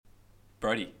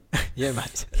Brody. Yeah,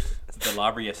 mate. At the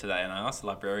library yesterday, and I asked the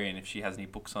librarian if she has any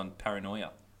books on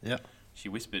paranoia. Yeah. She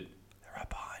whispered, "They're right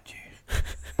behind you."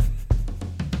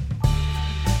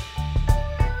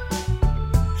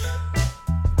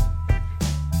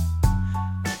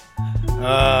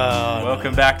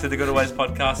 Welcome back to the Good Always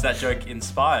podcast. That joke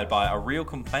inspired by a real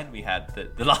complaint we had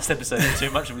that the last episode was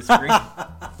too much whispering.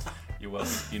 You're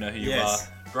welcome. You know who you are.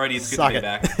 Brody, it's good to be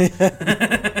back.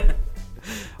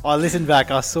 I listened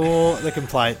back. I saw the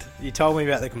complaint. You told me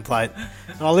about the complaint.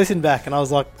 And I listened back and I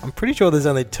was like, I'm pretty sure there's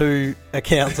only 2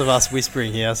 accounts of us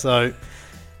whispering here. So,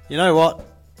 you know what?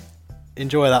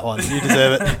 Enjoy that one. You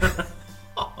deserve it.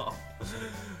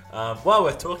 While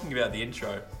we're talking about the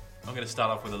intro, I'm going to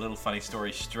start off with a little funny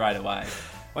story straight away.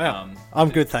 Wow. I'm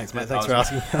good, thanks, mate. Thanks for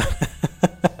asking.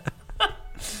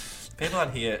 People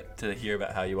aren't here to hear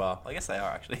about how you are. I guess they are,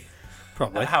 actually.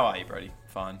 Probably. How are you, Brody?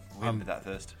 Fine. We'll get into that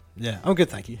first. Yeah, I'm good,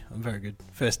 thank you. I'm very good.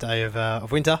 First day of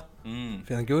winter.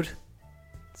 Feeling good.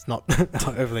 It's not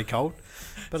overly cold,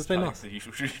 but it's been nice. The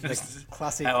usual The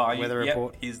classic weather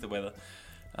report. Here's the weather.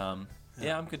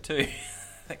 Yeah, I'm good too.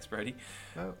 Thanks, Brody.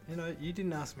 Well, you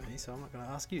didn't ask me, so I'm not going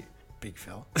to ask you, big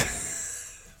fella.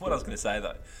 What I was going to say,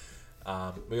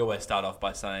 though, we always start off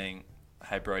by saying,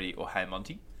 "Hey, Brody," or "Hey,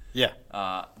 Monty." Yeah.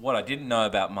 What I didn't know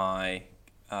about my,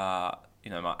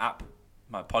 my app,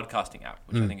 my podcasting app,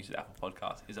 which I think is Apple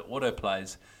Podcast, is it auto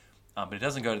plays, but it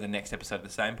doesn't go to the next episode of the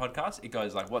same podcast. It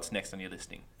goes like, "What's next on your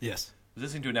listing?" Yes. I was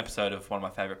listening to an episode of one of my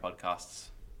favourite podcasts.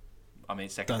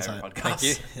 Second favourite podcast. Thank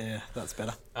you. Yeah, that's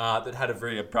better. That had a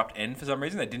very abrupt end for some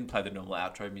reason. They didn't play the normal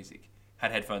outro music.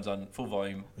 Had headphones on, full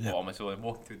volume, or almost full volume,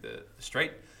 walking through the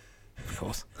street. Of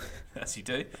course. As you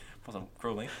do. Wasn't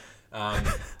cruelly.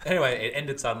 Anyway, it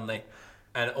ended suddenly,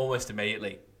 and almost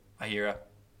immediately, I hear a,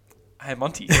 "Hey,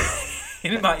 Monty,"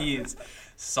 in my ears,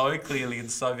 so clearly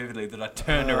and so vividly that I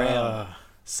turned around,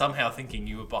 somehow thinking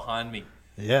you were behind me.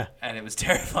 Yeah. And it was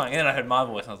terrifying. And then I heard my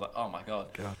voice, and I was like, "Oh my God.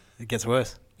 It gets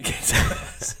worse. It gets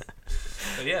worse."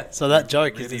 But yeah. So that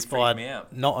joke really is inspired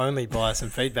not only by some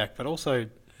feedback, but also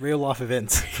real life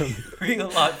events. From real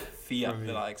life fear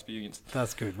that I experienced.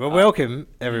 That's good. Well, welcome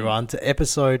everyone to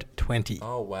episode 20.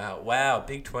 Oh, wow. Wow,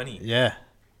 big 20. Yeah.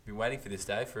 Been waiting for this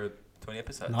day for 20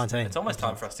 episodes. 19. It's almost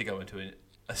time for us to go into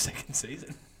a second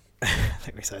season. I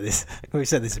think we say this. We've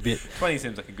said this a bit. 20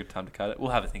 seems like a good time to cut it.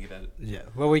 We'll have a think about it. Yeah.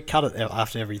 Well, we cut it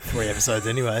after every 3 episodes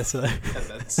anyway, so.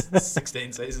 That's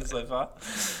 16 seasons so far.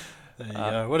 There you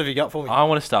go. What have you got for me? I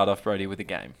want to start off, Brody, with a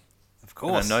game. Of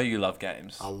course. And I know you love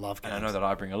games. I love games. And I know that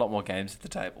I bring a lot more games to the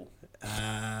table.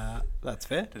 That's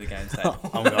fair. To the games table.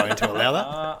 I'm going to allow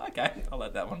that. Okay. I'll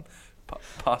let that one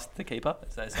past the keeper,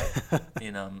 as they say,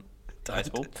 in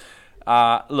baseball.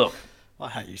 Look. I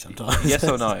hate you sometimes. Yes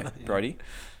or no, Brody?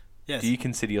 Yes. Do you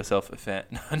consider yourself a fan?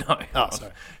 No. Oh,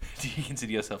 sorry. Do you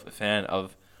consider yourself a fan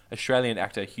of Australian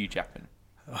actor Hugh Jackman?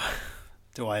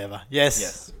 Do I ever?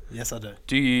 Yes. Yes, I do.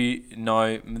 Do you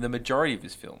know the majority of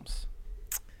his films?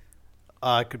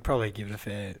 I could probably give it a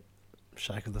fair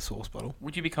shake of the sauce bottle.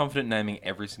 Would you be confident naming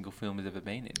every single film he's ever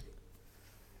been in?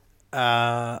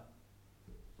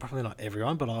 Probably not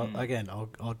everyone, but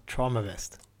I'll try my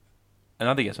best.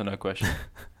 Another yes or no question.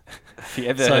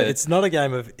 It's not a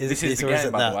game of this is the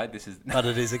game, by the way. But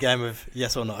it is a game of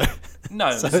yes or no.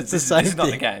 No, so this is not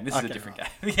the game. This is a Okay, different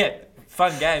game. Yeah,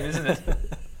 fun game, isn't it?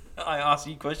 I ask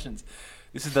you questions.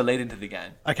 This is the lead into the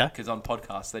game. Okay. Because on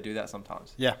podcasts they do that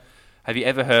sometimes. Yeah. Have you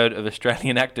ever heard of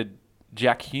Australian actor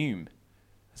Jack Hume,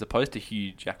 as opposed to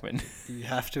Hugh Jackman? You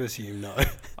have to assume no.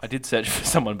 I did search for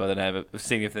someone by the name of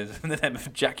seeing if there's the name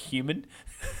of Jack Human.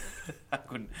 I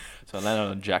couldn't, so I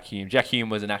landed on Jack Hume. Jack Hume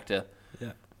was an actor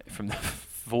from the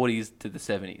 40s to the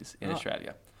 70s in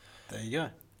Australia. There you go.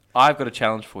 I've got a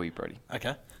challenge for you, Brody.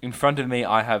 Okay. In front of me,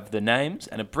 I have the names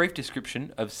and a brief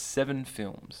description of 7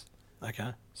 films.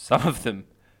 Okay. Some of them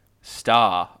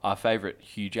star our favourite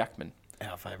Hugh Jackman.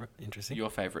 Our favourite. Interesting. Your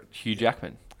favourite Hugh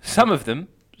Jackman. Some of them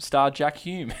star Jack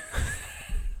Hume.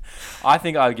 I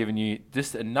think I've given you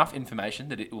just enough information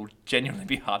that it will genuinely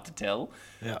be hard to tell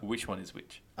which one is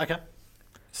which. Okay.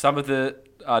 Some of the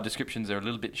descriptions are a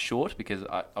little bit short because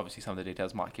obviously some of the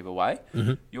details might give away.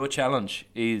 Mm-hmm. Your challenge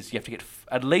is you have to get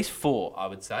at least 4, I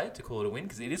would say, to call it a win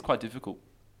because it is quite difficult.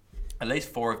 At least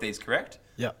 4 of these correct.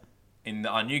 Yeah. In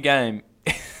our new game,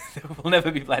 that will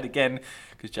never be played again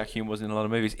because Jack Hume was in a lot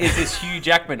of movies. Is this Hugh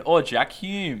Jackman or Jack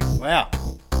Hume? Wow.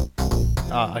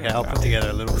 Oh, okay. I'll put together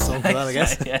a little song for that, I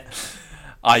guess. Yeah.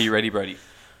 Are you ready, Brody?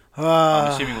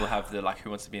 I'm assuming we'll have the Who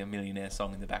Wants to Be a Millionaire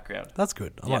song in the background. That's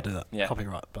good. I might do that. Yeah.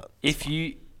 Copyright, but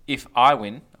if I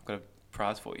win, I've got a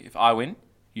prize for you. If I win,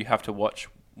 you have to watch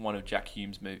one of Jack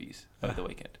Hume's movies over the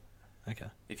weekend. Okay.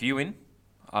 If you win,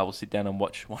 I will sit down and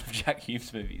watch one of Jack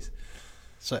Hume's movies.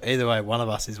 So either way, one of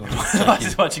us is watching I Jack was Hume.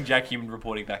 just watching Jack Hume and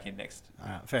reporting back in next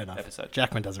Fair enough. episode.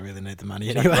 Jackman doesn't really need the money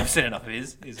Jack, anyway. I've seen enough of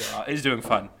his. He's doing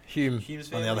fun. Hume,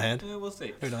 Hume's on the other hand, we'll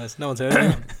see. who knows? No one's heard of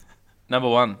him. Number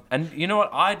 1. And you know what?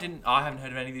 I haven't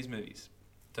heard of any of these movies.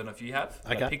 Don't know if you have.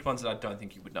 But I Okay. picked ones that I don't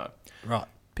think you would know. Right.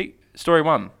 Story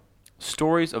 1.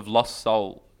 Stories of Lost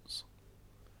Souls.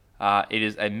 It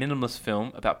is a minimalist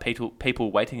film about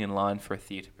people waiting in line for a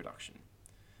theatre production.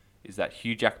 Is that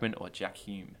Hugh Jackman or Jack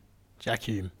Hume? Jack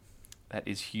Hume. That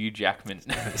is Hugh Jackman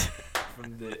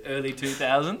from the early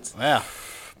 2000s. Wow.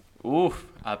 Oof,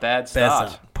 a bad Bad start.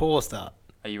 start. Poor start.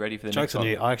 Are you ready for the Joke's next on one?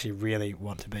 you. I actually really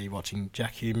want to be watching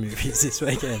Jack Hume movies this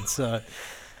weekend. So,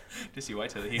 Just you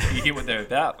wait till you hear what they're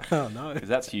about. oh no. Because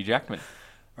that's Hugh Jackman.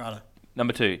 Righto.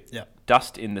 Number 2. Yeah.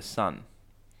 Dust in the Sun.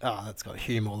 Oh, that's got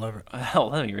Hume all over it. Oh,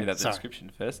 let me read that Sorry.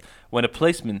 description first. When a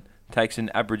policeman takes an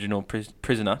Aboriginal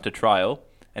prisoner to trial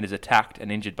and is attacked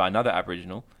and injured by another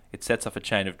Aboriginal, it sets off a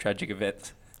chain of tragic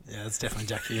events. Yeah, it's definitely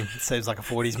Jack Hume. It seems like a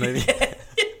 40s movie.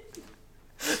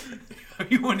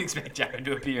 You wouldn't expect Jackman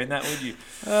to appear in that, would you?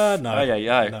 No. Oh,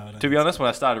 yeah. No, I don't To be honest, when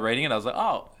I started reading it, I was like,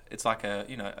 oh, it's like a,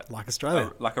 Like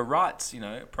Australia. like a rights,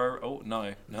 pro. Oh,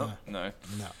 no. No.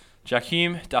 Jack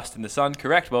Hume, Dust in the Sun,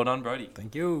 correct. Well done, Brody.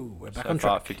 Thank you. We're back So on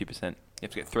far, track. 50%. You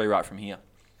have to get 3 right from here.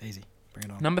 Easy. Bring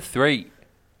it on. Number 3.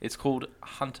 It's called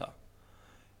Hunter.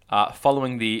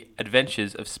 Following the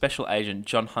adventures of Special Agent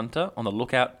John Hunter on the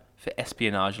lookout for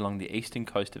espionage along the eastern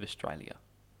coast of Australia.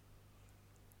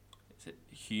 Is it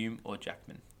Hume or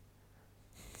Jackman?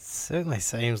 Certainly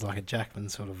seems like a Jackman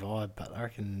sort of vibe, but I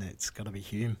reckon it's got to be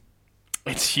Hume.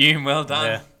 It's Hume. Well done.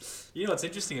 Yeah. You know what's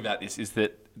interesting about this is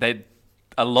that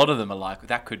a lot of them are like,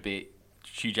 that could be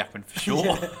Hugh Jackman for sure.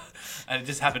 Yeah. And it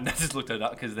just happened. I just looked it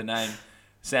up because the name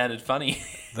sounded funny.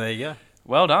 There you go.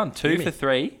 Well done. 2 Gimme. for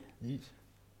 3. Yes.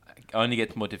 Only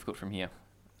gets more difficult from here.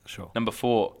 Sure. Number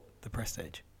 4. The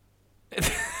Prestige.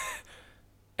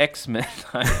 X-Men.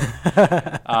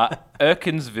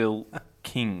 Erkinsville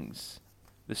Kings.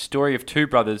 The story of two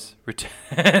brothers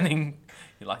returning...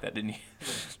 You like that, didn't you?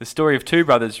 The story of two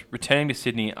brothers returning to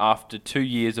Sydney after 2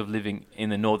 years of living in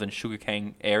the northern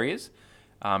sugarcane areas,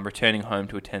 returning home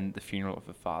to attend the funeral of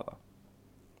a father.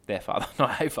 Their father,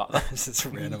 not a father. This is a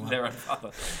random one. Their own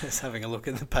father. Just having a look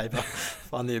in the paper,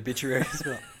 find the obituaries.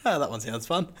 Like, oh, that one sounds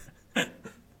fun.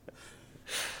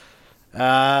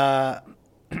 I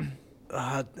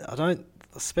don't.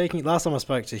 Speaking last time I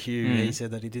spoke to Hugh, he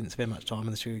said that he didn't spend much time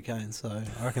in the sugarcane, so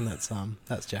I reckon that's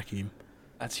Jack Hume.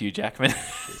 That's Hugh Jackman.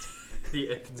 The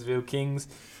Erkinsville Kings.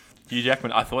 Hugh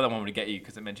Jackman. I thought that one would get you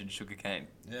because it mentioned sugarcane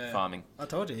farming. I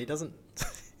told you he doesn't.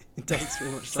 He doesn't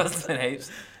spend much time. Doesn't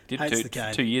heaps. Did Hates the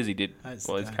cane. 2 years he did. Hates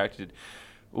Well, the his cane. character did.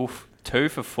 Oof. 2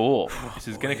 for 4. This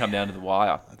is going to come down to the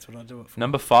wire. That's what I do it for.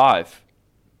 Number 5.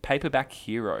 Paperback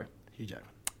Hero. Hugh Jackman.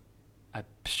 An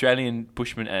Australian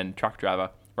bushman and truck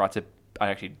driver writes a...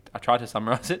 I tried to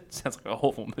summarise it. Sounds like an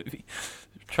awful movie.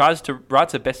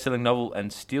 Writes a best-selling novel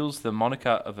and steals the moniker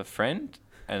of a friend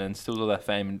and then steals all their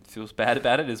fame and feels bad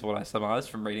about it, is what I summarised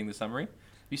from reading the summary.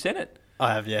 You said it.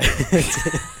 I have, yeah.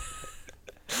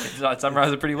 Did I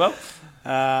summarise it pretty well?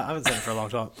 I haven't seen it for a long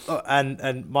time. Oh,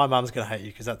 and my mum's gonna hate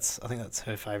you because I think that's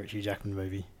her favourite Hugh Jackman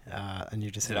movie. And you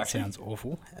just said it actually? sounds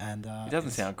awful. And It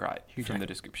doesn't sound great Hugh from the Jackman.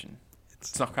 description.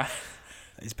 It's not great.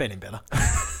 He's been in better.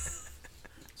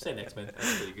 Say next, man.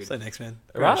 That's pretty good. So next man.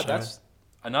 Right, that's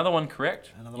another one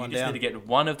correct. Another you one just down. need to get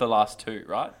one of the last 2,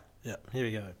 right? Yeah. Here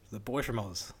we go. The boy from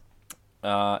Oz.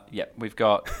 Yeah, we've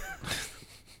got...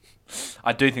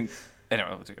 I do think... Anyway,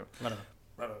 let's go. Whatever.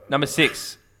 Number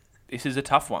 6. This is a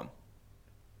tough one.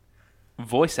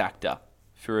 Voice actor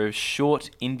for a short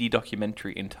indie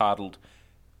documentary entitled...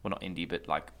 Well, not indie, but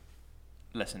like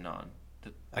lesser known.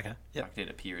 Okay. Yep. Like did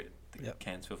appear at the Yep.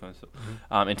 Cairns Film Festival.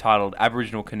 Entitled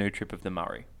Aboriginal Canoe Trip of the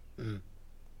Murray. Mm.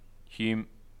 Hume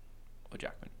or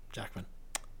Jackman? Jackman.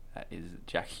 That is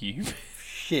Jack Hume.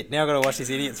 Shit. Now I've got to watch these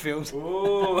idiots films. Ooh.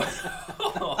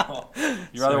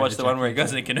 You rather Sorry watch to the one Jack where he goes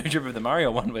Hume. in a canoe trip of the Murray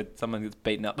or one where someone gets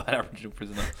beaten up by an Aboriginal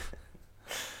prisoner?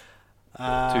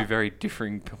 Two very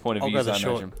differing point of I'll views, go the I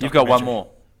short imagine. You've got one documentary.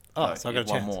 more. Oh, No, so I've you got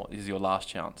a have chance. one more. This is your last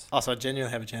chance. Oh, so I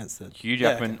genuinely have a chance to... Hugh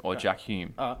Jackman Yeah, okay. or Right. Jack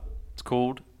Hume. All right. It's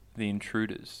called The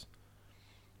Intruders.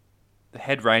 The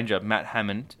head ranger, Matt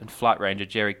Hammond, and flight ranger,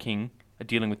 Jerry King, are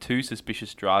dealing with 2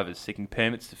 suspicious drivers seeking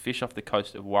permits to fish off the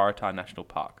coast of Waratah National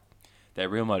Park. Their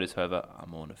real motives, however, are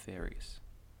more nefarious.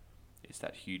 Is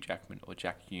that Hugh Jackman or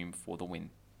Jack Hume for the win?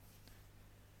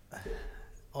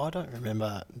 I don't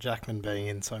remember Jackman being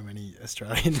in so many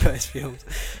Australian-based films.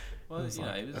 Well, It was you know,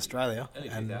 like it was Australia early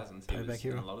and 2000s. He Payback was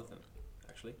in Hero. a lot of them,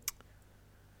 actually.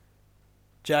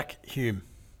 Jack Hume.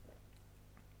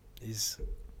 is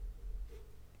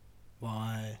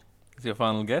my Is your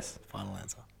final guess? final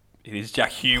answer. It is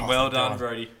Jack Hume. Oh, Well thank done, God.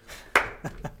 Brody.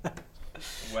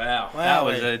 Wow. Wow, That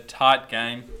was a tight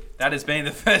game. That has been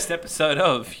the first episode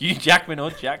of Hugh Jackman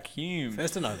or Jack Hume.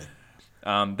 First and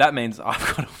only. That means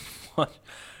I've got to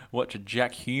watch a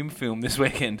Jack Hume film this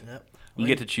weekend. Yep. You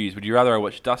get to choose. Would you rather I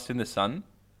watch Dust in the Sun,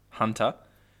 Hunter,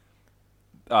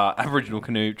 Aboriginal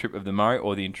Canoe Trip of the Murray,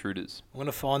 or The Intruders? I'm going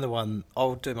to find the one.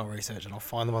 I'll do my research and I'll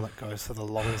find the one that goes for the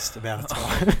longest amount of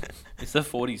time. It's the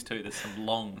 40s too. There's some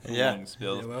long spills.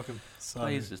 You're welcome. So,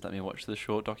 Please just let me watch the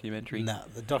short documentary. nah,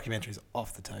 the documentary's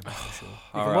off the table for sure. You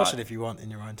All can watch right. it if you want in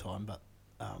your own time, but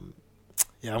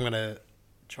yeah, I'm going to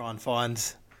try and find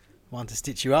one to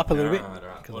stitch you up a little bit Right.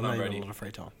 because Well I know done, you've got Brady. a lot of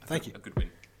free time. Thank you. A good win.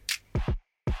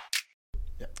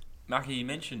 Yep. Marky, you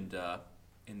mentioned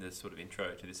in the sort of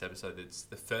intro to this episode that it's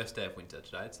the first day of winter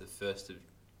today. It's the 1st of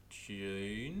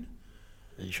June.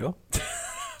 Are you sure? For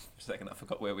a second, I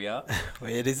forgot where we are.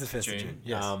 Well, it is the 1st of June.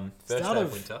 Yes. First Start day of-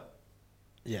 of winter.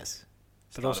 Yes.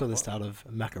 But Start also of the what? start of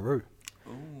Makaroo.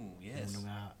 Ooh, yes. in,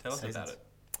 Tell us seasons. about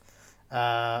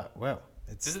it. Well,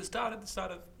 it's Does it start at the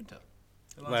start of winter?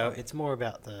 The last well, one? it's more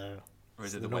about the Or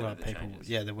is it the the weather normal that people. changes?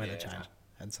 Yeah, the weather Yeah, change, okay.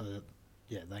 and so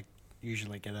yeah, they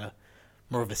usually get a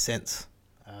more of a sense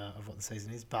of what the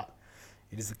season is. But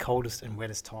it is the coldest and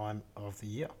wettest time of the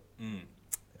year. Mm.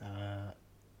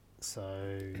 So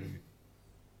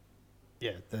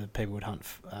yeah, the people would hunt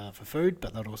for food,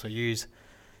 but they'd also use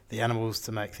the animals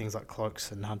to make things like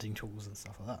cloaks and hunting tools and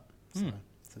stuff like that. So Mm.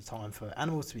 it's a time for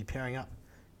animals to be pairing up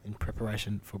in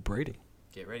preparation for breeding.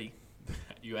 Get ready.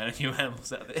 You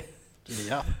animals out there.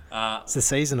 Giddy up. Uh, It's the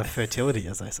season of fertility,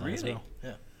 as they say as Really? well.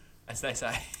 Yeah, as they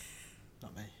say.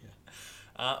 not me.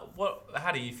 Yeah.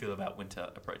 How do you feel about winter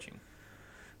approaching?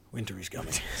 Winter is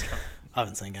coming. I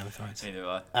haven't seen Game of Thrones. Neither do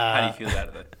I. How do you Uh, feel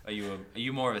about it though? Are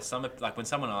you more of a summer, like when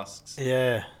someone asks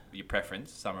Yeah, your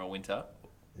preference, summer or winter?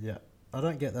 yeah. I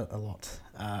don't get that a lot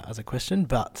as a question,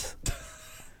 but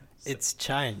it's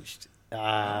changed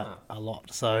a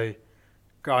lot. So,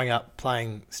 growing up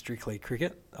playing strictly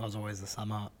cricket, I was always a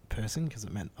summer person because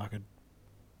it meant I could.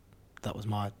 That was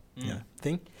my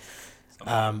thing.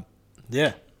 Summer.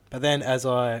 Yeah, but then as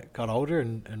I got older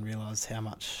and realised how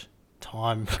much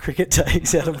time cricket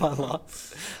takes out of my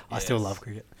life, I still Yes. love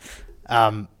cricket.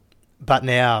 But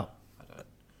now, I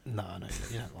don't. no,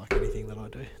 you don't like anything that I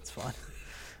do. It's fine.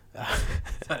 I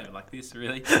don't even like this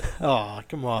really. Oh,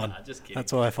 come on. Nah, just kidding.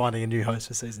 That's why I'm finding a new host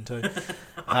for season 2.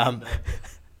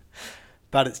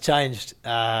 But it's changed.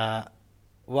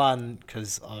 One,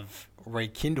 because I've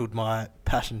rekindled my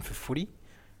passion for footy.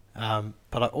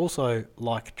 But I also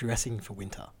like dressing for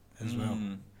winter as well.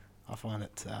 Mm. I find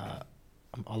it,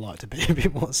 I like to be a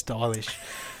bit more stylish.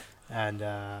 And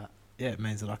yeah, it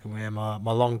means that I can wear my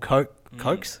long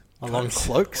coats, my long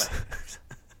cloaks.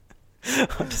 I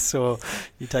just saw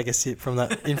you take a sip from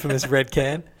that infamous red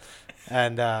can.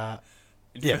 And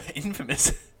yeah.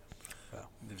 Infamous. Well,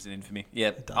 There's an infamy.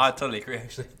 Yeah, does. I totally agree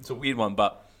actually. It's a weird one,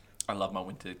 but I love my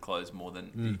winter clothes more than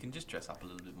Mm. you can just dress up a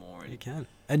little bit more. you And can.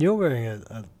 And you're wearing this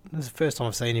is the first time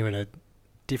I've seen you in a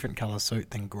different colour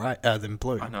suit than than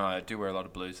blue. I know I do wear a lot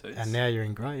of blue suits. And now you're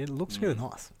in grey. It looks really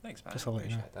nice. Thanks, man. just to let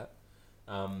you know. Appreciate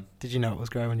that. Did you know it was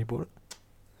grey when you bought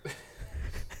it?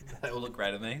 They all look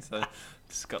great at me, so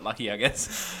just got lucky, I guess.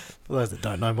 For those that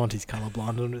don't know, Monty's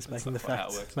colourblind. I'm just That's making the not how it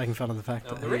facts, works. making fun of the fact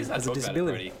that The he reason I has a talk about it,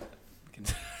 disability.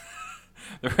 Brody,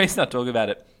 the reason I talk about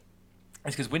it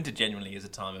is because winter genuinely is a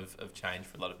time of change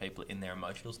for a lot of people in their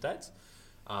emotional states.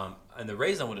 And the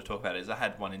reason I want to talk about it is I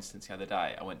had one instance the other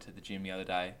day. I went to the gym the other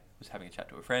day, was having a chat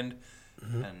to a friend,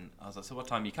 Mm-hmm. and I was like, so what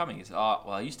time are you coming? He said, oh,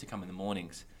 well, I used to come in the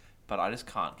mornings, but I just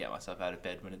can't get myself out of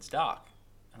bed when it's dark.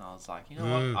 And I was like, you know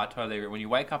Mm. what? I totally agree. When you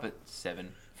wake up at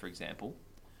 7, for example,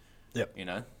 Yep. you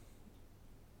know,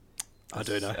 I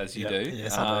do know. as you Yep. do.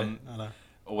 Yes, I do. I know.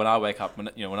 Or when I wake up, when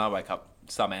I wake up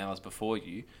some hours before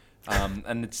you,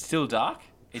 and it's still dark,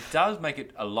 it does make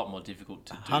it a lot more difficult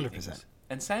to do 100%. things.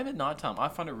 And same at night time. I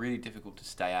find it really difficult to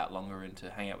stay out longer and to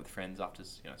hang out with friends after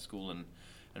school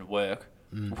and work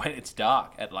when it's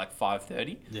dark at like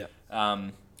 5:30. Yeah.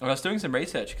 I was doing some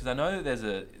research because I know there's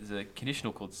a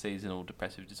condition called seasonal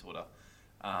depressive disorder,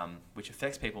 which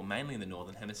affects people mainly in the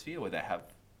northern hemisphere where they have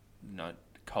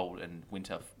cold and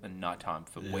winter and nighttime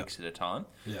for Yeah. weeks at a time.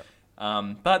 Yeah.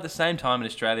 But at the same time in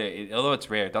Australia, although it's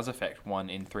rare, it does affect 1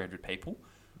 in 300 people,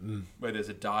 where there's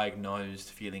a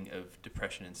diagnosed feeling of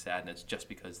depression and sadness just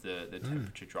because the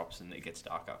temperature drops and it gets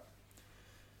darker.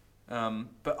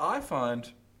 But I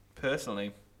find,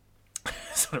 personally,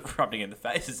 sort of rubbing in the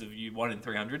faces of you 1 in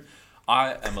 300,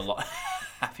 I am a lot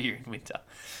happier in winter.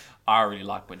 I really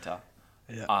like winter.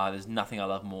 Yeah. There's nothing I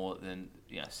love more than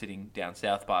sitting down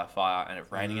south by a fire and it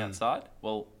raining outside.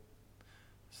 Well,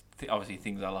 obviously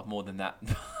things I love more than that.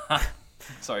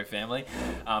 Sorry, family.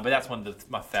 But that's one of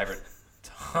my favourite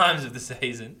times of the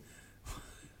season.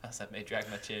 That's that me drag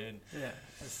my chair in. Yeah.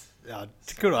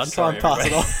 Good one. Try and pass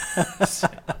it on.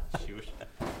 Shush.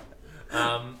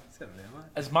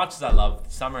 As much as I love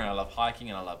summer and I love hiking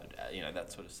and I love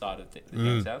that sort of side of the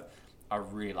down south, I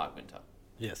really like winter.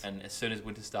 Yes. And as soon as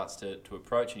winter starts to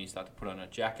approach and you start to put on a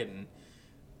jacket, and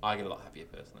I get a lot happier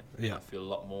personally. Yeah. I feel a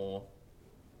lot more.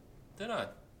 Don't know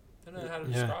how to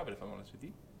describe it, if I'm honest with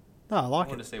you. No, I like I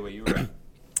want it. to see where you were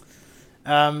at.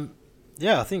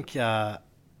 I think, and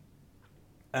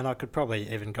I could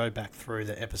probably even go back through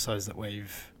the episodes that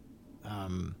we've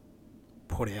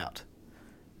put out,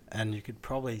 and you could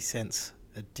probably sense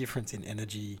a difference in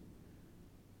energy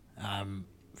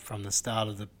from the start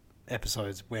of the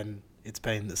episodes when it's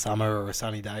been the summer or a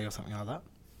sunny day or something like that.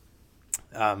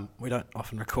 We don't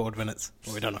often record when it's...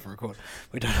 Well, we don't often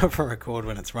record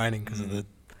when it's raining because of the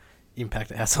impact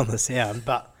it has on the sound,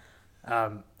 but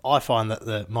I find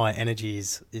that my energy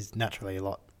is naturally a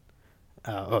lot...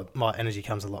 or my energy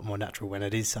comes a lot more natural when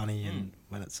it is sunny and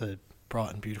when it's a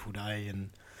bright and beautiful day and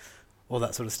all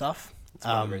that sort of stuff. It's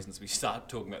one of the reasons we start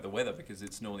talking about the weather, because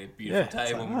it's normally a beautiful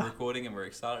day when we're recording and we're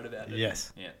excited about it.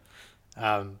 Yes. Yeah.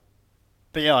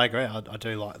 But yeah, I agree. I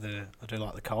do like the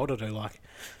cold. I do like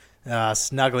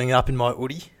snuggling up in my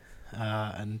hoodie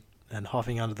and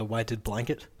hopping under the weighted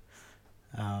blanket.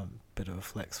 Bit of a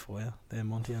flex for you there,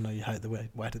 Monty. I know you hate the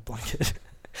weighted blanket.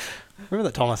 Remember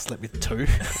that time I slept with two? I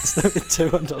slept with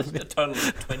two on top of me. A total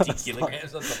of 20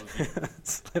 kilograms on top of you.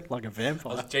 Slept like a I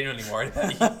vampire. was genuinely worried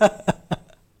about you. A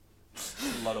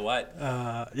lot of weight.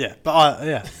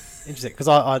 Interesting, because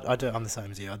I'm the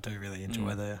same as you. I do really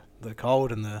enjoy the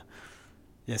cold and the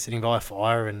sitting by a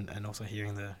fire and also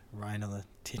hearing the rain on the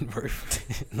tin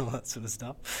roof and all that sort of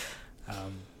stuff.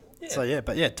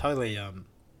 Totally.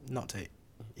 Not to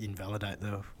invalidate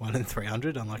the 1 in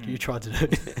 300, unlike you tried to do.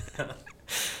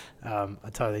 I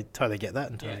totally get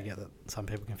that, and totally get that some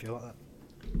people can feel like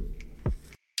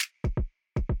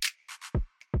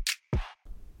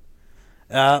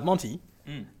that. Monty,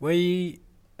 we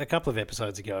a couple of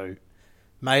episodes ago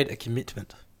made a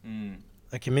commitment.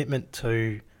 A commitment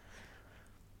to...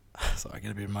 Sorry, I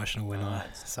get a bit emotional when I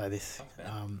say this.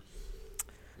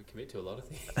 We commit to a lot of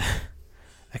things.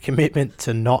 A commitment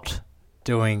to not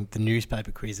doing the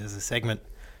newspaper quiz as a segment.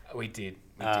 We did,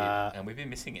 and we've been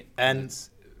missing it. And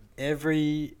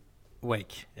every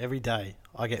week, every day,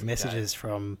 I get messages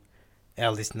from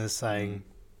our listeners saying,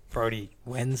 Brody,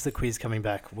 when's the quiz coming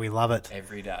back? We love it.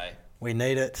 Every day. We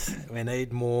need it. We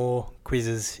need more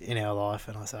quizzes in our life.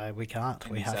 And I say, we can't.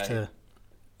 And we have to...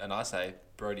 And I say,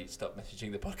 Brody, stop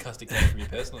messaging the podcast account from your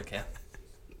personal account.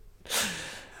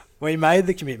 We made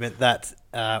the commitment that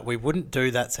we wouldn't do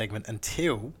that segment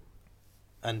until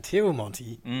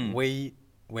Monty, we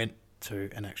went to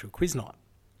an actual quiz night.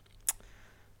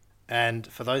 And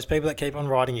for those people that keep on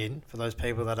writing in, for those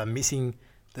people that are missing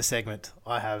the segment,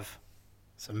 I have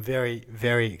some very,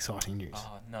 very exciting news.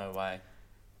 Oh, no way.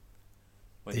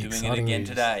 We're The doing it exciting again news.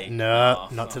 today. No,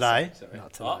 not today. Sorry.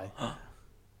 Not today.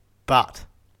 But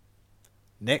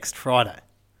next Friday,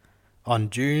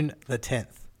 on June the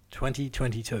 10th,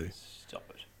 2022, Stop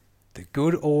it. the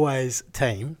Good Always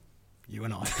team, you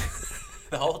and I.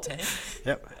 The whole team?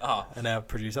 Yep. Oh. And our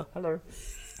producer. Hello.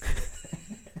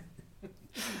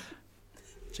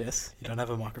 Jess, you don't have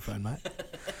a microphone, mate.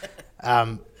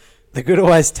 The Good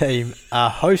Always team are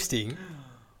hosting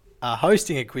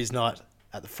a quiz night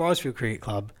at the Forestfield Cricket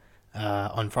Club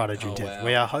on Friday, June 10th. Wow.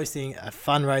 We are hosting a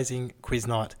fundraising quiz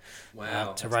night.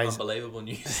 Wow, to that's raise... unbelievable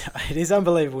news. It is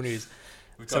unbelievable news.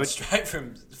 We've gone straight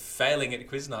from failing at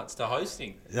quiz nights to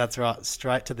hosting. That's right,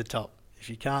 straight to the top. If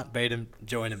you can't beat them,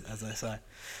 join them, as they say.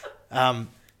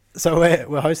 So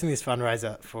we're hosting this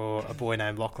fundraiser for a boy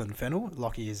named Lachlan Fennell.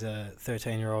 Lockie is a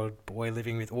 13-year-old boy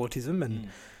living with autism and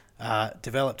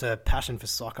developed a passion for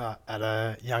soccer at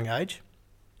a young age.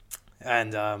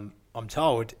 And I'm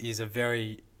told is a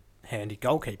very handy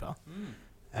goalkeeper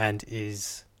and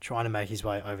is trying to make his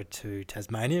way over to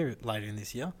Tasmania later in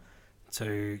this year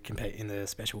to compete in the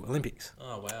Special Olympics.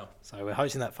 Oh, wow. So we're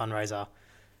hosting that fundraiser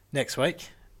next week.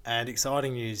 And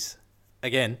exciting news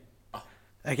again.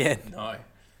 Again. No,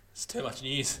 it's too much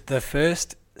news. The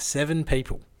first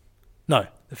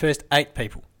 8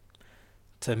 people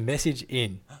to message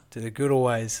in to the Good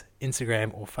Always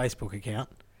Instagram or Facebook account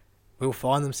will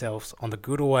find themselves on the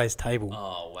Good Always table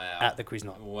Oh, wow. at the quiz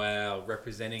night. Wow,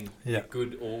 representing the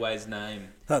Good Always name.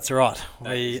 That's right. That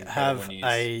We is incredible have news.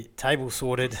 a table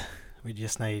sorted. We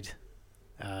just need,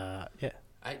 8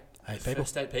 people.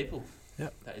 First 8 people.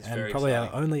 Yep. That is And very probably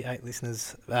exciting. our only 8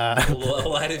 listeners.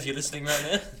 All 8 of you listening right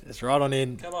now, It's right on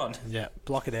in. come on. Yeah,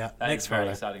 block it out That next is very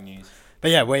Friday. exciting news. But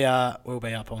yeah, we'll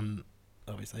be up on,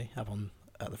 obviously, up on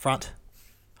at the front,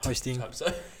 hosting, Hope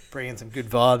so. bringing some good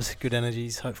vibes, good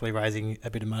energies, hopefully raising a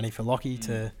bit of money for Lockie It's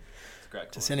to a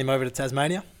great to cause. send him over to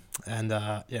Tasmania. And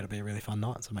yeah, it'll be a really fun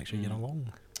night, so make sure you get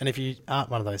along. And if you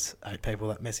aren't one of those 8 people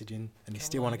that message in and you Come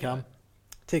still want to along, come,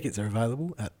 tickets are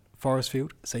available at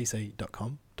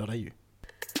forestfieldcc.com.au.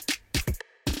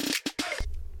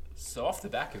 So off the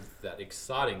back of that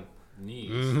exciting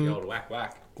news, Mhm. the old whack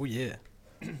whack, Oh yeah.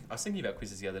 I was thinking about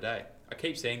quizzes the other day. I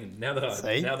keep seeing them now that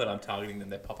See? I'm targeting them.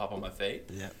 They pop up on my feed.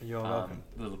 Yeah, you're welcome.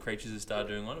 Little Creatures have started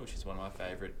doing one, which is one of my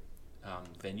favourite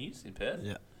venues in Perth.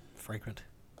 Yeah, frequent.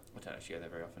 I don't actually go there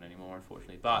very often anymore,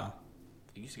 unfortunately, but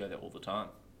I used to go there all the time.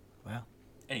 Wow.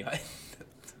 Anyway,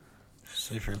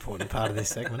 Super important part of this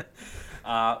segment.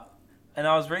 and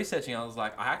I was researching. I was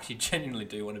like, I actually genuinely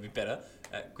do want to be better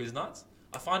at quiz nights.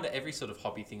 I find that every sort of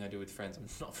hobby thing I do with friends, I'm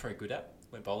not very good at.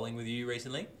 Went bowling with you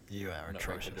recently. You are I'm not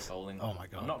very good atrocious. at bowling. Oh my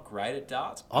god. I'm not great at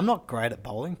darts. I'm not great at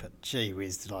bowling, but gee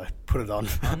whiz, did I put it on?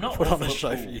 I'm not put on awful a at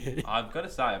show pool. for you. I've got to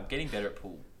say, I'm getting better at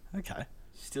pool. Okay.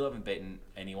 Still haven't beaten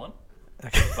anyone,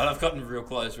 Okay. but I've gotten real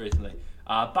close recently.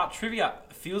 But trivia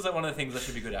feels like one of the things I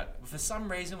should be good at. For some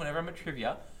reason, whenever I'm at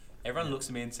trivia, everyone looks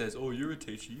at me and says, "Oh, you're a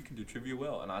teacher. You can do trivia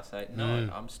well." And I say, "No,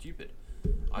 I'm stupid.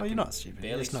 Well, you're can not stupid.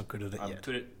 You're barely just not good at it I'm yet.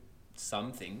 good at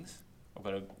some things. I've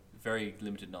got a very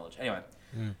limited knowledge. Anyway,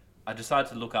 Mm. I decided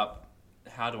to look up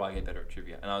how do I get better at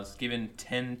trivia, and I was given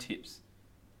 10 tips.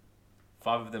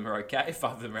 5 of them are okay.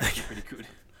 5 of them are actually pretty good.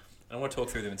 And I want to talk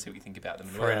through them and see what you think about them.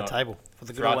 And For whether or our not- table. For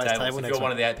the for good our old ways tables. table If next you're one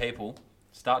week. of the 8 people,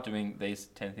 start doing these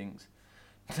 10 things.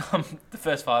 The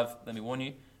first 5, let me warn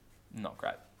you, not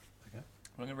great. Okay.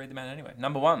 I'm going to read them out anyway.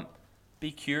 Number 1,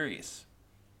 be curious.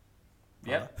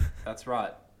 Yep, that's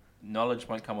right. Knowledge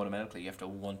won't come automatically. You have to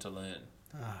want to learn.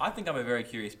 I think I'm a very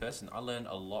curious person. I learn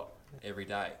a lot every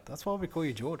day. That's why we call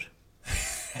you George.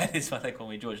 That is why they call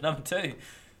me George. Number 2,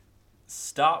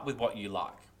 start with what you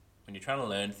like. When you're trying to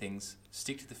learn things,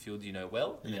 stick to the field you know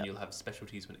well, and Yeah. then you'll have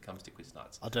specialties when it comes to quiz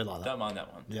nights. I do like that. Don't mind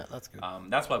that one. Yeah, that's good.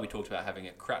 That's why we talked about having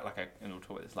a crack, and we'll talk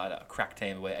about this later, a crack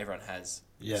team where everyone has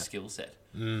Yeah. a skill set.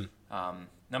 Mm.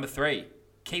 Number 3,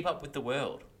 keep up with the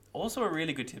world. Also a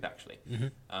really good tip, actually.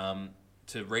 Mm-hmm.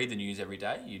 To read the news every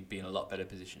day, you'd be in a lot better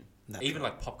position. That's Even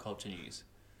right. like pop culture news,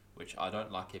 which I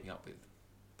don't like keeping up with.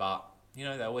 But, you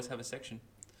know, they always have a section.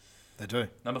 They do.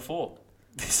 Number 4,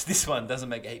 this one doesn't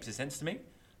make heaps of sense to me.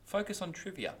 Focus on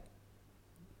trivia.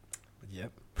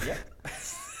 Yep. Yep.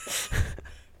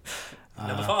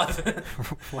 Number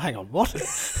 5. Well, hang on, what?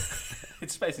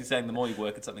 It's basically saying the more you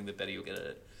work at something, the better you'll get at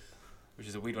it. Which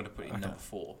is a weird one to put in Okay. number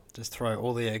 4. Just throw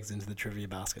all the eggs into the trivia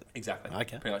basket. Exactly.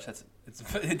 Okay. Pretty much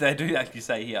they do actually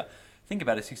say here, think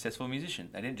about a successful musician.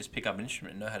 They didn't just pick up an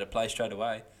instrument and know how to play straight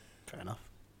away. Fair enough.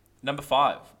 Number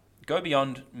 5, go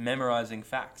beyond memorizing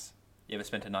facts. You ever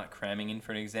spent a night cramming in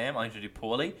for an exam only to do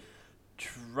poorly?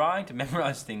 Trying to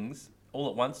memorize things all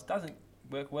at once doesn't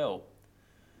work well.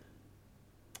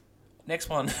 Next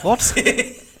one. What?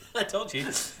 I told you.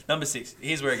 Number 6,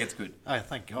 here's where it gets good. Oh,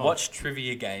 thank God. Watch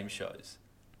trivia game shows.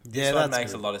 Yeah, This one that's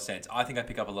makes good. a lot of sense. I think I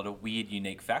pick up a lot of weird,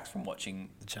 unique facts from watching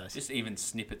The chase. just even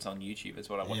snippets on YouTube is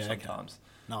what I watch Yeah, okay. sometimes.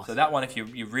 Nice. So that one, if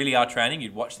you really are training,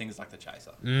 you'd watch things like The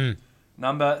Chaser. Mm.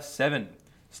 Number 7,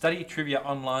 study trivia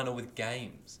online or with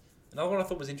games. Another one I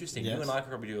thought was interesting. Yes. You and I could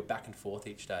probably do a back and forth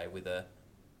each day with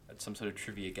some sort of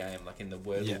trivia game, like in the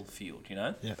Wordle Yeah. field, you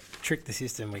know? Yeah. Trick the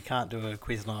system. We can't do a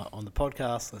quiz night on the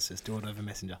podcast. Let's just do it over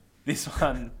Messenger. This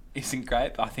one isn't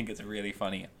great, but I think it's really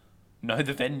funny. Know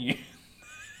the venue.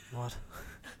 What?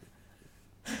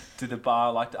 Do the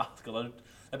bar like to ask a lot of...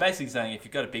 They're basically saying if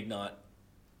you've got a big night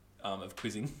of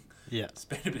quizzing, Yeah.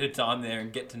 spend a bit of time there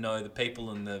and get to know the people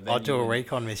and the venue. I'll do a and-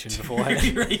 recon mission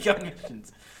beforehand. Recon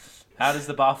missions. How does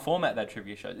the bar format that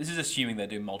trivia show? This is assuming they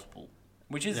do multiple,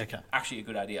 which is Okay. actually a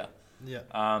good idea. Yeah.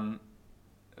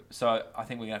 So I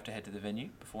think we're gonna have to head to the venue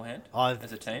beforehand I've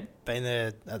as a team. been there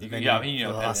at the You- venue yeah, I mean, you know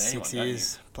for the better last than 6 anyone, don't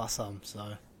years plus some.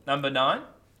 So Number 9.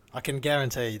 I can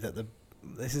guarantee that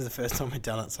this is the first time we've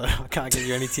done it. So I can't give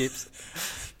you any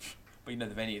tips. But you know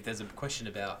the venue. If there's a question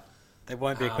about There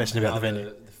won't be a question about how the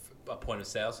venue. the point of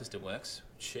sale system works.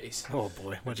 Jeez. Oh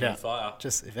boy, watch You're on out! fire.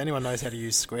 Just if anyone knows how to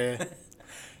use Square,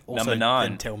 also Number 9.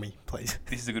 then tell me, please.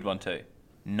 This is a good one too.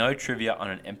 No trivia on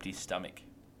an empty stomach.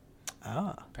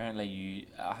 Ah, Apparently, you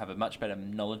have a much better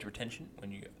knowledge retention when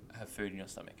you have food in your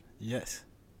stomach. yes.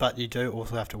 But you do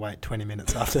also have to wait 20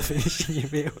 minutes after finishing your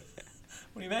meal.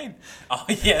 What do you mean? Oh,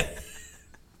 yeah.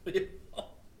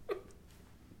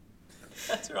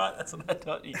 That's right. That's what I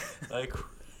taught you.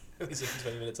 within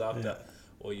 20 minutes after,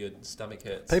 or your stomach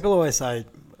hurts. People always say,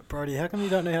 Brody, how come you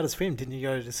don't know how to swim? Didn't you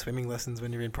go to swimming lessons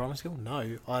when you were in primary school?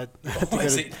 No, I had to go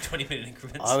Always to, 20-minute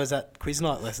increments. I was at quiz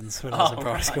night lessons when I was in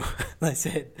primary right. school. They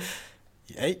said,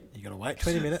 you eat, you got to wait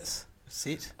 20 minutes,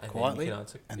 sit And quietly, then you can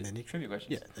answer and then you Trivia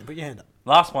questions. yeah, then put your hand up.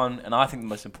 Last one, and I think the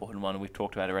most important one we've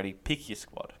talked about already. Pick your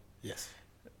squad. Yes.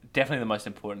 Definitely the most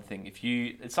important thing.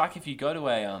 It's like if you go to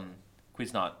a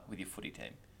quiz night with your footy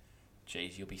team.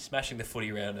 Geez, you'll be smashing the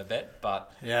footy around, I bet.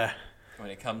 But Yeah. when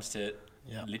it comes to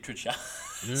Yeah. literature,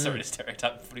 sorry to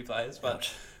stereotype footy players, but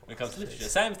Ouch. when it comes to literature,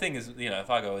 same thing as if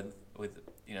I go with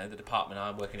the department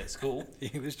I'm working at school,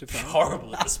 English be department.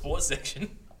 horrible at the sports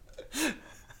section.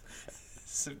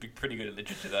 So be pretty good at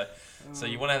literature though. So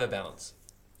you want to have a balance,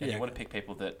 and Yeah. you want to pick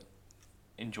people that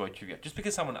enjoy trivia. Just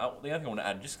because the other thing I want to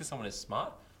add, just because someone is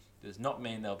smart, does not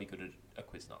mean they'll be good at a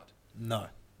quiz night. No.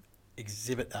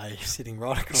 Exhibit A sitting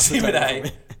right across Exhibit the table A.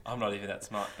 from me. I'm not even that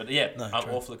smart, but yeah, No, I'm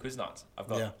true. awful at quiz nights. I've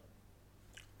got,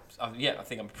 I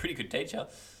think I'm a pretty good teacher.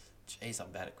 Jeez,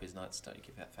 I'm bad at quiz nights. Don't you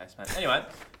give that face, man. Anyway,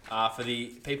 for the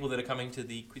people that are coming to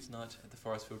the quiz night at the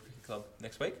Forest Field Cricket Club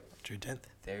next week, June 10th.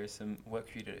 there is some work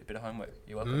for you to do, a bit of homework.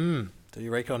 You're welcome. Do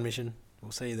your recon mission.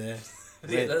 We'll see you there.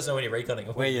 Yeah, let us know when you're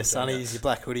reconning. Wear your sunnies, your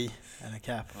black hoodie, and a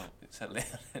cap. Well, settle down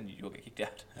and you'll get kicked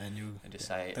out. And you And just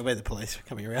say, they'll wear the police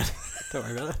coming around. Don't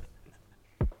worry about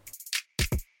it.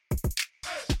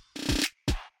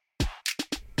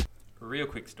 a real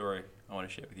quick story I want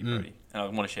to share with you, Brody. And I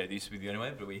want to share this with you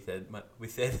anyway, but we said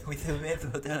we may as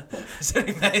well done. So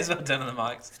we may as well done on the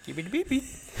mics.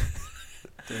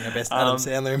 Doing our best Adam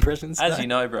Sandler impressions. As today. you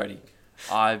know, Brody,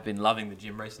 I've been loving the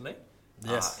gym recently.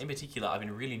 Yes. In particular, I've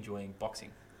been really enjoying boxing.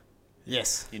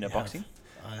 Yes. You know have. boxing?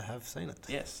 I have seen it.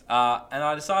 Yes. And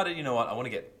I decided, you know what, I want to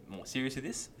get more serious with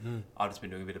this. I've just been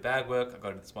doing a bit of bag work. I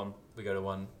go to this one. We go to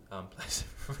one place.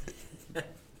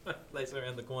 Place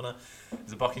around the corner.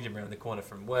 There's a boxing gym around the corner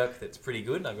from work that's pretty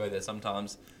good. And I go there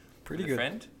sometimes. Pretty with good. A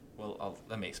friend. Well,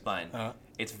 let me explain. Alright.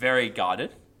 It's very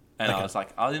guided, and I Okay. was like,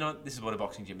 oh, you know, this is what a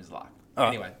boxing gym is like.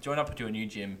 Alright. Anyway, join up to a new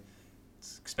gym.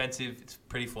 It's expensive. It's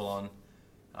pretty full on.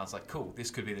 And I was like, cool.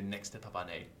 This could be the next step up I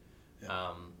need.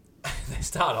 Yeah. They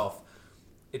start off.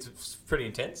 It's pretty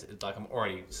intense. It's like I'm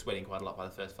already sweating quite a lot by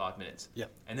the first 5 minutes.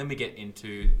 Yep. And then we get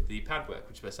into the pad work,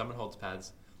 which is where someone holds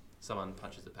pads, someone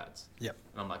punches the pads. Yep.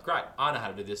 And I'm like, great, I know how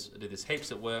to do this. I do this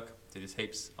heaps at work, do this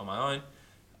heaps on my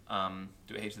own,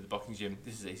 do it heaps at the boxing gym.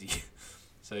 This is easy.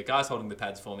 So the guy's holding the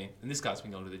pads for me, and this guy's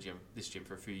been going to this gym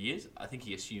for a few years. I think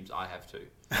he assumes I have too.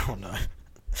 Oh no.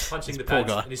 Punching the Poor pads,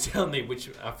 guy. and he's telling me, which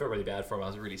I felt really bad for him. I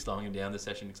was really slowing him down this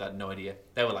session because I had no idea.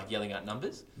 They were like yelling out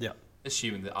numbers, Yeah.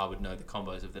 assuming that I would know the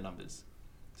combos of the numbers.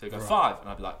 So he'd go Right. 5, and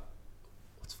I'd be like,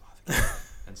 what's 5 again?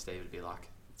 And Steve would be like,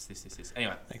 it's this.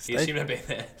 Anyway, Thanks, he Steve. assumed I'd be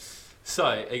there.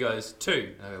 So he goes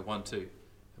 2, and I go 1, 2,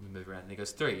 and we move around. And he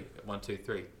goes 3, 1, 2,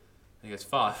 3. And he goes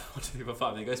 5, 1, 2, 3, 4, 5.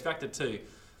 And he goes back to 2.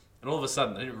 And all of a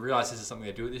sudden, I didn't realise this is something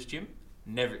they do at this gym.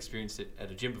 Never experienced it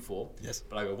at a gym before. Yes.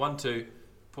 But I go 1, 2,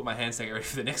 put my hands down, get ready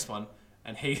for the next one.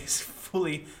 And he just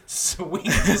fully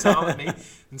swings his arm at me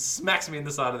and smacks me in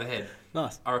the side of the head.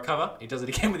 Nice. I recover. He does it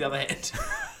again with the other hand.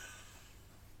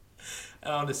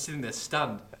 And I'm just sitting there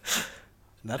stunned.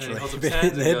 Naturally. holds up You've his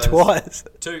been hands there and goes, twice.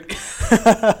 2.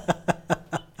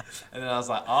 And then I was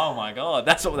like, oh my God,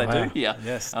 that's what they Wow. do here.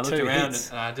 Yes, I looked 2 around hits.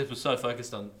 and I just was so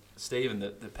focused on Steve and the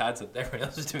pads that everyone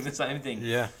else was doing the same thing.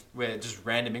 Yeah. Where just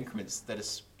random increments that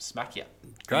just smack you.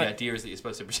 Great. The idea is that you're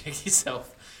supposed to protect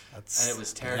yourself. That's And it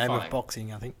was the aim terrifying. of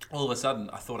boxing, I think. All of a sudden,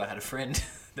 I thought I had a friend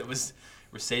that was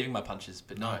receiving my punches,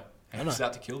 but no. He No, was no.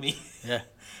 out to kill me. Yeah.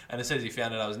 And as soon as he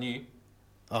found out I was new,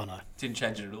 Oh no. didn't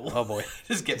change it at all. Oh boy.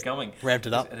 Just kept going. Ramped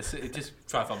it up. And it just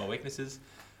tried to find my weaknesses.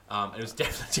 It was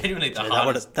definitely genuinely the Yeah, that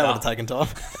hardest. would have taken time.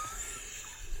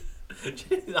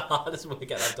 Genuinely the hardest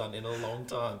workout I've done in a long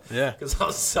time. Yeah. Because I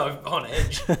was so on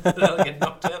edge that I would get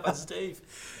knocked out by Steve.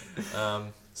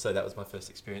 So that was my first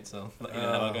experience. I'll let you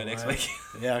know how I go next mate. week.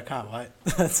 Yeah, I can't wait.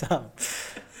 That's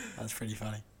pretty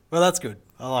funny. Well, that's good.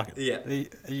 I like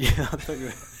it. Yeah. I thought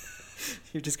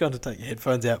you've just gone to take your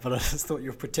headphones out, but I just thought you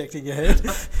were protecting your head.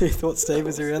 You thought Steve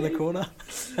was around the corner.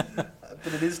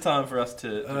 But it is time for us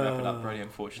to wrap it up, Brody,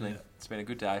 unfortunately. yeah. It's been a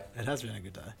good day. It has been a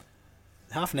good day.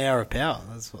 Half an hour of power.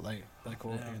 That's what they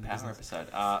call it here in the Power business.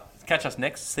 episode. Catch us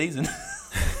next season.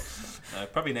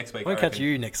 Probably next week. We won't I catch reckon.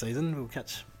 you next season. We'll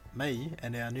catch me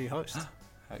and our new host.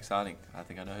 How exciting. I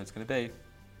think I know who it's going to be.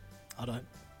 I don't.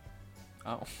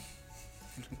 Oh.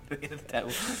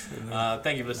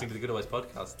 Thank you for listening to the Good Always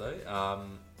podcast, though.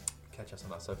 Catch us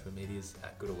on our social medias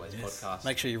at Good Always Podcast.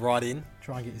 Make sure you write in.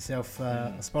 Try and get yourself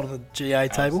a spot on the GA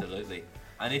table. Absolutely.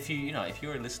 And if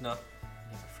you're a listener,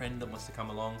 you have a friend that wants to come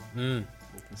along, we'll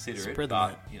consider Spread it. them But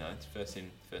out. you know, it's first in,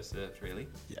 first served, really.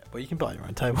 Yeah, well, you can buy your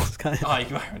own tables, can't you? Oh, you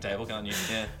can buy your own table, can't you?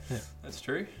 Yeah, Yeah. that's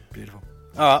true. Beautiful.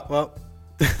 All right, well,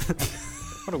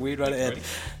 what a weird way to Thanks, end. Brody.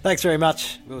 Thanks very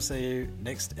much. We'll see you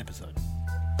next episode.